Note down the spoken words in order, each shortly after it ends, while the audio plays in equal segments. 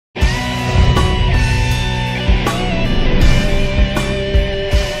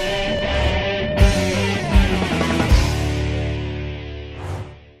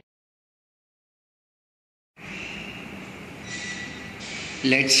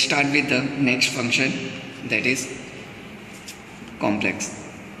let's start with the next function, that is complex.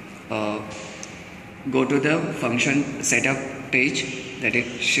 Go to the function setup page, that is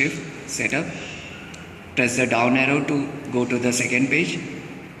shift setup, press the down arrow to go to the second page,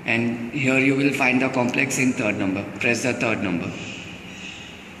 and here you will find the complex in third number. Press the third number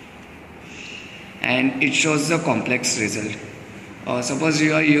and it shows the complex result. Suppose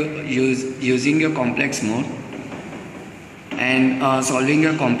you are using a complex mode and solving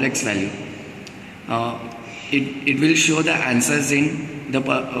a complex value. It will show the answers in the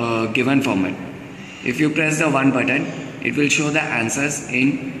given format. If you press the 1 button, it will show the answers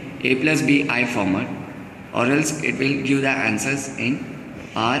in a plus bi format, or else it will give the answers in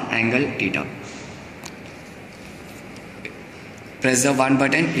r angle theta. Press the 1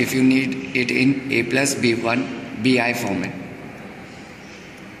 button if you need it in a plus b1 bi format.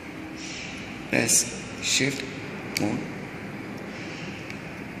 Press shift mode.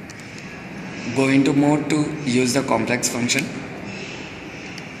 Go into mode to use the complex function.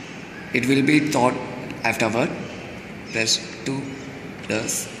 It will be taught afterward. Press 2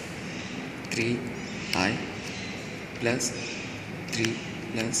 plus 3i plus 3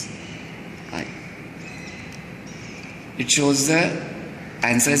 plus I. It shows the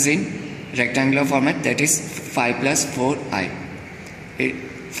answers in rectangular format, that is 5 plus 4i.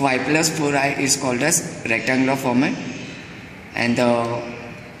 5 plus 4i is called as rectangular format, and the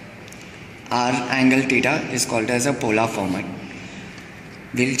r angle theta is called as a polar format.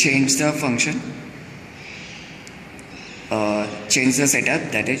 We'll change the function, change the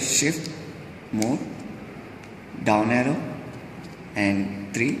setup, that is shift mode, down arrow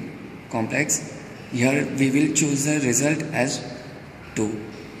and 3 complex. Here we will choose the result as 2,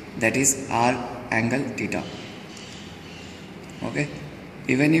 that is r angle theta. Okay,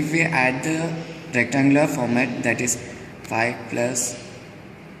 even if we add the rectangular format, that is 5 plus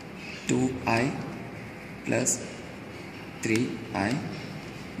 2i plus 3i,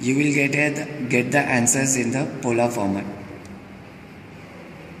 you will get the answers in the polar format.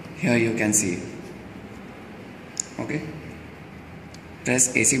 Here you can see it. Okay,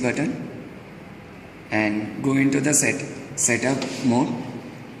 press AC button and go into the setup mode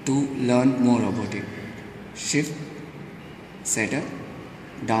to learn more about it. Shift setup,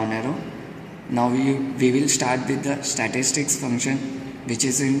 down arrow. Now we will start with the statistics function, which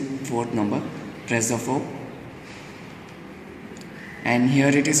is in 4th number. Press the 4 and here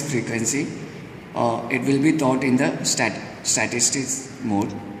it is frequency. It will be taught in the statistics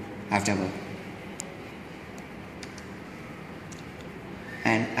mode afterward.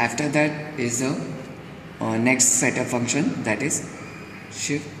 And after that is the next setup function, that is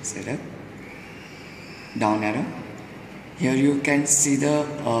shift setup, down arrow. Here you can see the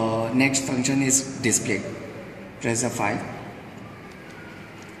next function is display. Press the 5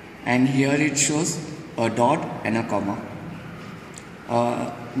 and here it shows a dot and a comma.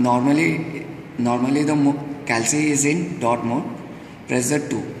 Normally the calc is in dot mode. Press the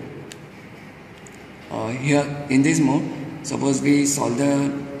 2. Here in this mode, suppose we solve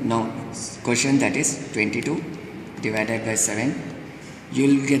the question, that is 22 divided by 7. You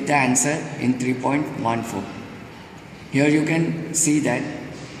will get the answer in 3.14. Here you can see that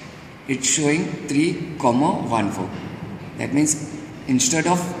it's showing 3,14. That means instead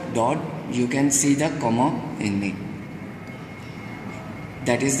of dot, you can see the comma in it.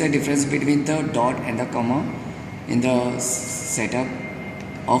 That is the difference between the dot and the comma in the setup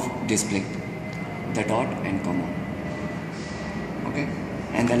of display. The dot and comma. Okay,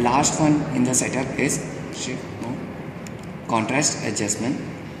 and the last one in the setup is shift mode, contrast adjustment,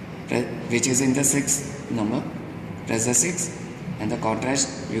 which is in the 6th number. Press the 6 and the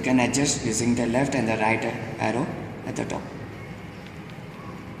contrast you can adjust using the left and the right arrow at the top.